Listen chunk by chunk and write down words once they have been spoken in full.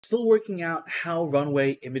Still working out how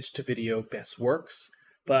Runway image to video best works,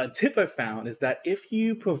 but a tip I found is that if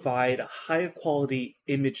you provide a higher quality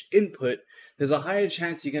image input, there's a higher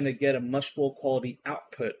chance you're going to get a much more quality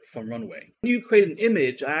output from Runway. When you create an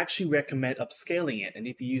image, I actually recommend upscaling it. And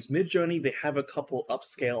if you use Midjourney, they have a couple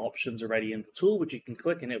upscale options already in the tool, which you can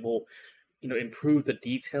click and it will improve the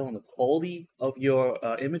detail and the quality of your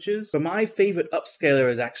images. But my favorite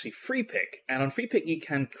upscaler is actually FreePic. And on FreePic, you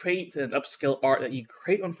can create an upscale art that you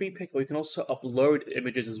create on FreePic, or you can also upload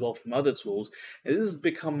images as well from other tools. And this has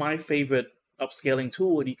become my favorite upscaling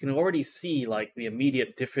tool, and you can already see like the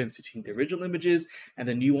immediate difference between the original images and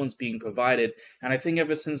the new ones being provided. And I think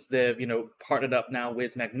ever since they've partnered up now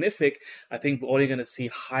with Magnific, I think we're only going to see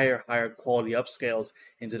higher quality upscales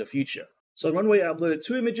into the future. So on Runway, I uploaded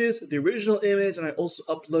two images, the original image, and I also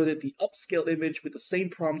uploaded the upscale image with the same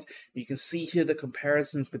prompt. You can see here the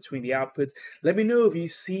comparisons between the outputs. Let me know if you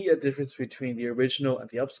see a difference between the original and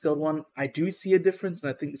the upscaled one. I do see a difference,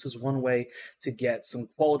 and I think this is one way to get some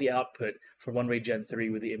quality output for Runway Gen 3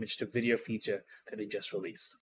 with the image to video feature that they just released.